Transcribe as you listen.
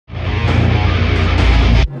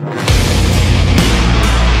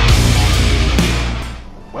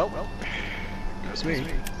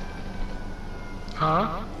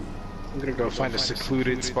go find a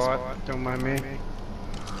secluded spot. Don't mind me.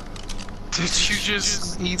 Did you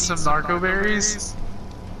just eat some narco berries?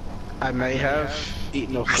 I may have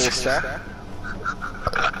eaten a full stack.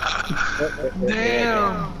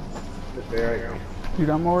 Damn! There I go. Dude,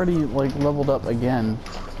 I'm already like leveled up again.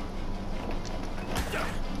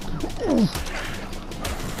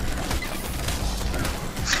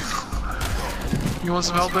 You want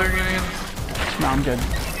some help there, Gideon? No, I'm good.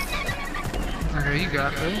 Okay, you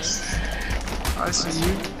got this. I see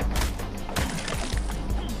you.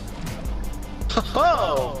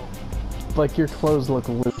 Oh! Like your clothes look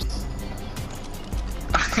loose.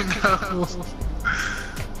 I know.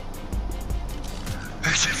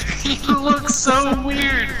 You look so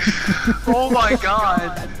weird. Oh my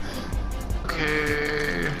god.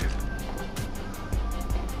 Okay.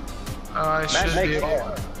 I should be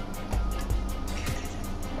able.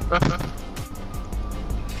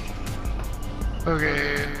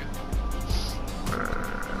 Okay.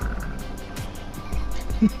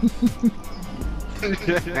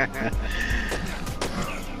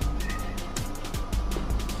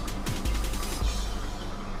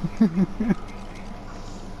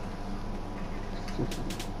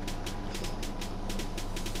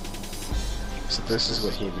 So this is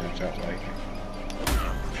what He-Man felt like.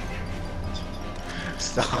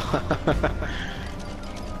 Stop.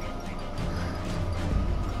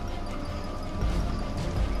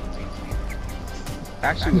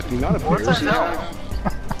 Actually, with the amount of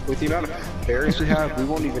berries we have, we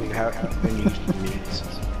won't even have any needs.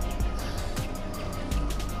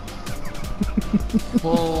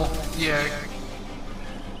 Well, yeah.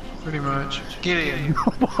 Pretty much. Gideon,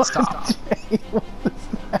 stop.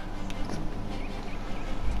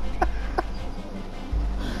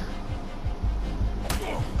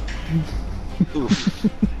 Oof.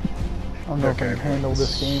 I don't know if I can handle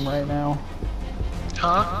this game right now.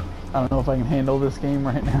 Huh? I don't know if I can handle this game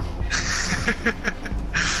right now.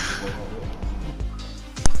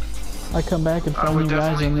 I come back and find you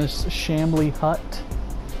guys in this shambly hut.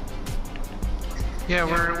 Yeah,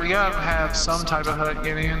 we gotta have some type of hut,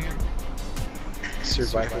 Gideon.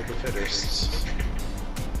 Survival of the fittest.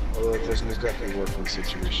 Although it doesn't exactly work in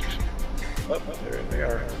situation. Oh, there they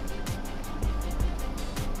are.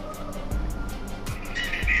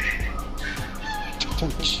 Oh,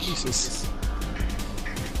 Jesus.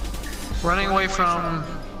 Running away from...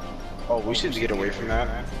 Oh, we should get away from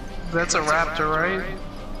that. That's a raptor, right?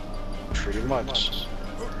 Pretty much.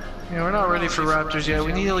 Yeah, we're not ready for raptors yet.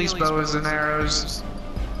 We need at least bows and arrows.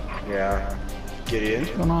 Yeah. Get in.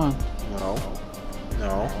 What's going on? No.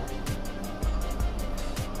 No.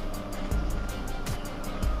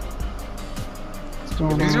 What's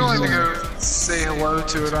going He's on? willing to go say hello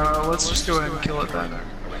to it. Let's just go ahead and kill it then.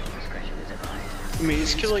 I mean,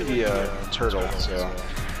 he's killing the turtle, so.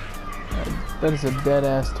 That is a dead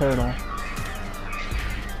ass turtle.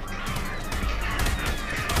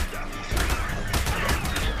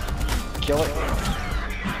 Kill it.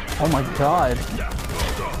 Oh my god.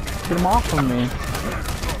 Get him off of me.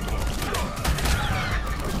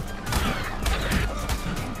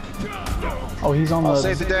 Oh, he's on I'll the...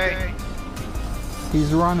 save the day.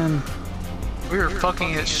 He's running. We are fucking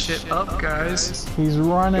his shit up, guys. He's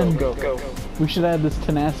running. Go, go, go. We should add this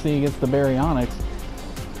tenacity against the baryonyx.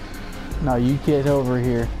 No, you get over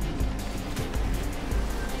here.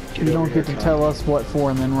 You don't get to tell us what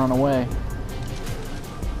for and then run away.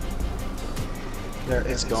 There,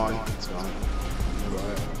 it's gone. It's gone.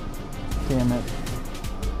 Damn it.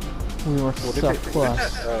 We were so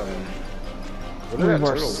close. We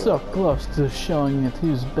were so close to showing it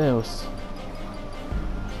who's boss.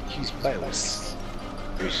 He's boss.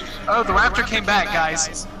 Oh, the raptor came back,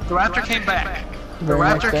 guys. The raptor came back. The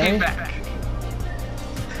raptor came back.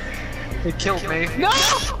 It killed me. No!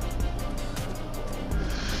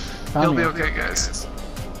 You'll be okay, guys.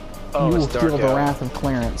 You will feel the wrath of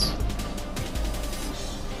Clarence.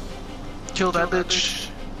 Kill that bitch.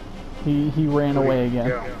 He ran away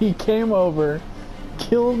again. He came over,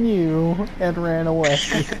 killed you, and ran away.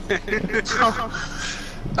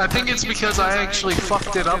 I think it's because I actually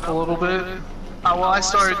fucked it up a little bit. Well, I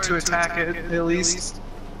started to attack it, at least.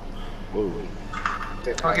 Whoa.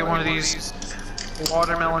 I'll get one of these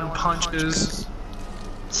watermelon punches.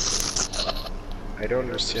 I don't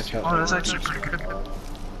understand how... Oh, that's actually pretty good.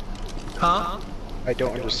 Huh? I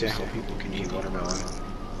don't understand how people can eat watermelon.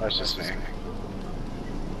 That's just me.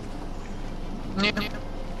 Yeah.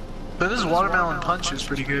 But this watermelon punch is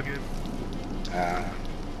pretty good. I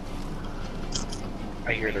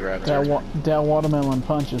hear the raptor. That watermelon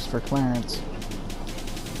punch is for Clarence.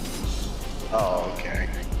 Oh, okay.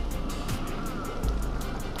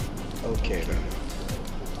 Okay then.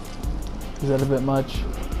 Is that a bit much?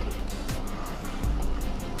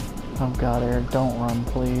 Oh god, Eric, don't run,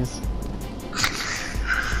 please.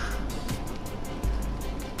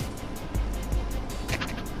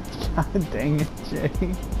 God dang it, Jay.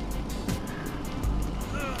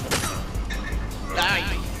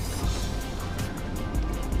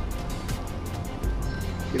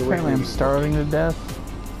 Apparently I'm starving to death.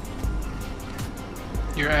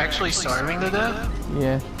 You're actually starving to death?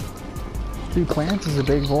 Yeah. Dude, Clarence is a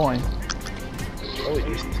big boy. Oh, it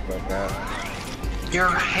used to about that. Your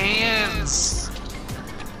hands!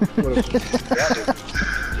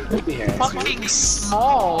 Baby hands. Fucking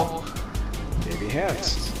small! Baby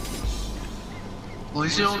hands. At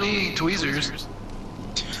least you don't need tweezers.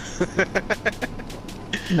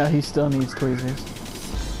 No, he still needs tweezers.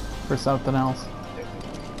 For something else.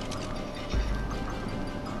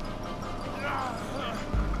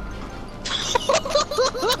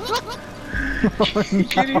 You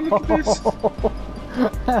kidding me? Look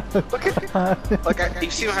at, like, you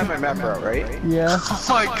see, I have my map out, right? Yeah. Oh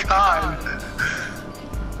my god!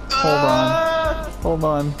 Hold on. Hold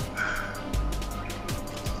on.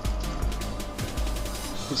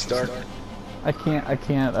 It's dark. I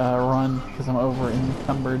can't run because I'm over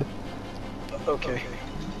encumbered. Okay.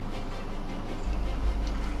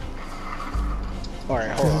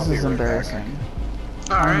 Alright, hold on. This is embarrassing.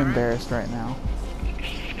 I'm Alright. embarrassed right now.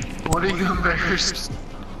 What are you embarrassed?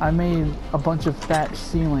 I made a bunch of thatch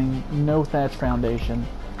ceiling, no thatch foundation.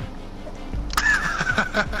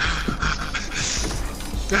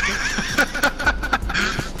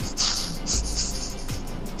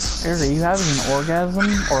 Eric, are you having an orgasm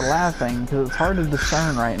or laughing? Because it's hard to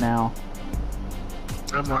discern right now.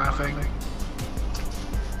 I'm laughing.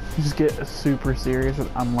 Just get super serious with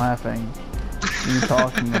I'm laughing. What are you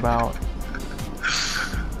talking about?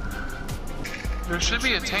 There should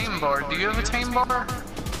be a tame bar. Do you have a tame bar?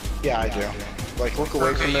 Yeah, I do. Like, look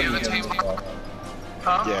away from them. You have a tame bar?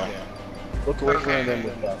 Huh? Yeah. Look away from them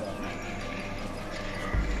with that.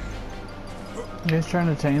 You guys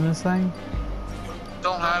trying to tame this thing?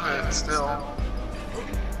 Don't have it still.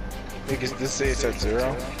 Does this say it's at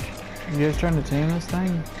 0? You guys trying to tame this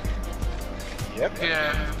thing? Yep.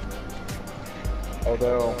 Yeah.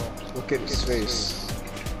 Although, look at his face.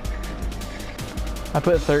 I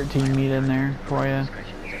put 13 meat in there for you.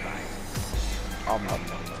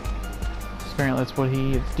 Apparently that's what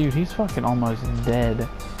he eats. Dude, he's fucking almost dead.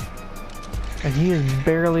 And he is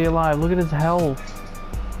barely alive. Look at his health.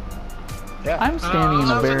 Yeah. I'm standing in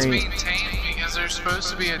a It's very... being tamed because there's supposed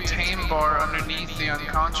to be a tame bar underneath the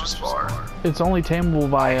unconscious bar. It's only tameable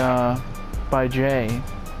by Jay.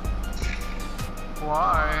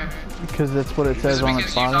 Why? Because that's what it says on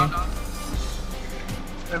its body.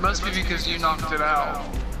 It must be because you knocked it out.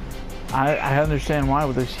 I understand why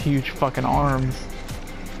with those huge fucking arms.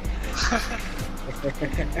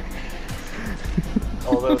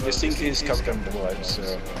 Although this thing is covered in blood, so I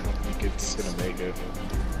don't think it's gonna make it.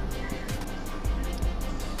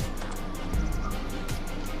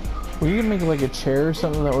 Were you gonna make like a chair or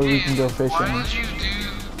something that way we can go fishing?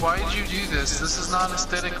 Why did you do this? This is not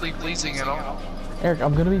aesthetically pleasing at all. Eric,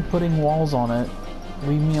 I'm gonna be putting walls on it.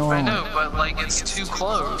 Leave me alone. I know, but like it's too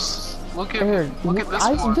close. Look at Eric, look at this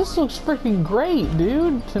one. this looks freaking great,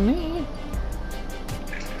 dude, to me.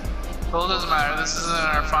 Well, it doesn't matter. This isn't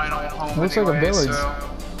our final home Looks anyway, like a village. so...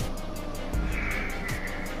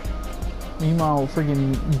 Meanwhile,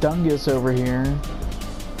 freaking Dungus over here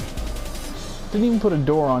didn't even put a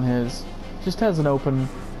door on his. Just has an open.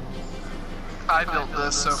 I built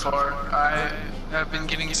this so far. I have been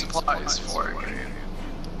getting supplies for it.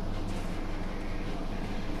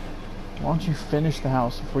 Why don't you finish the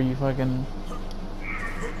house before you fucking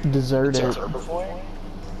desert it?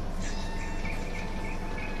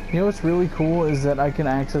 You know what's really cool is that I can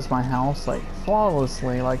access my house like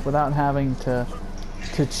flawlessly, like without having to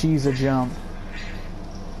cheese a jump.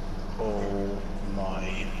 Oh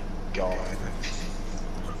my god.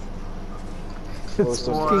 It's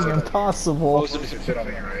fucking impossible. Most of it fit on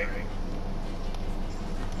me, right?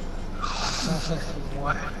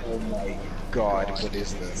 What? Oh my god, what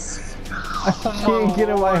is this? I can't get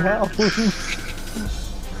in my house.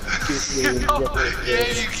 Yeah,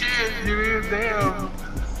 you can, dude. Damn.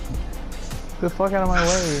 The fuck out of my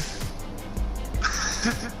way.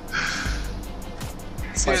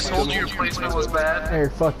 See, I told you your placement was bad.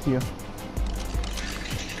 Eric, fuck you.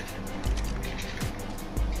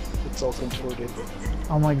 It's all contorted.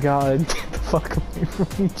 Oh my god, get the fuck away from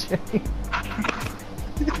me, Jay.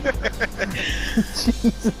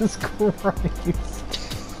 Jesus Christ.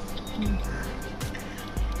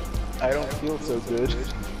 I don't feel so good.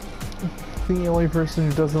 The only person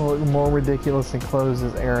who doesn't look more ridiculous in clothes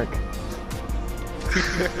is Eric.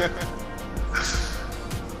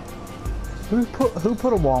 Who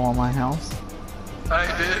put a wall on my house? I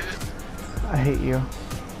did. I hate you.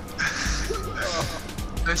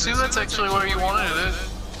 I assume that's actually where you wanted it.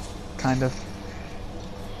 Kind of.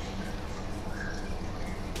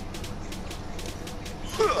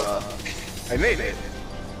 I made it.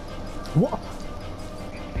 What?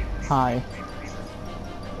 Hi.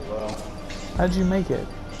 Well, How'd you make it?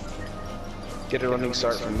 get a running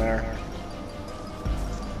start from there.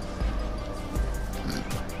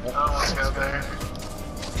 I almost got there.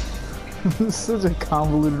 This is such a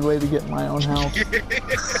convoluted way to get my own house.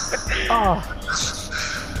 Ah.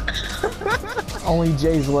 Only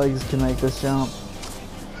Jay's legs can make this jump.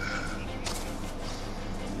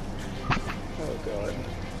 Oh god.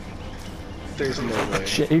 There's no way.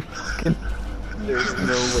 Jay. There's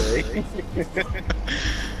no way.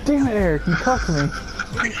 Damn it, Eric, you cuffed me.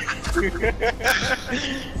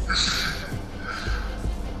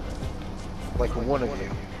 Like one of you.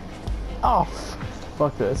 Oh,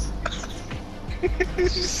 fuck this.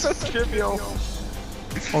 It's just so trivial.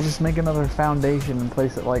 I'll just make another foundation and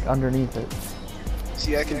place it like underneath it.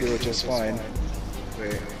 See, I can do it just fine.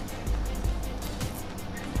 Wait.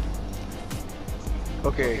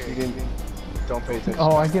 Okay, you didn't. Don't pay attention.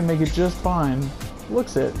 Oh, I can make it just fine.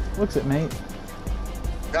 Looks it, mate.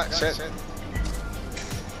 Got set.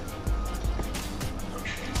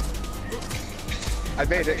 I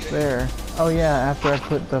made it. There. Oh yeah, after I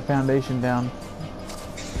put the foundation down.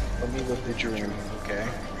 Let me live the dream, okay?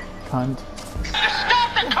 Cunt.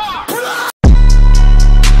 Stop the car!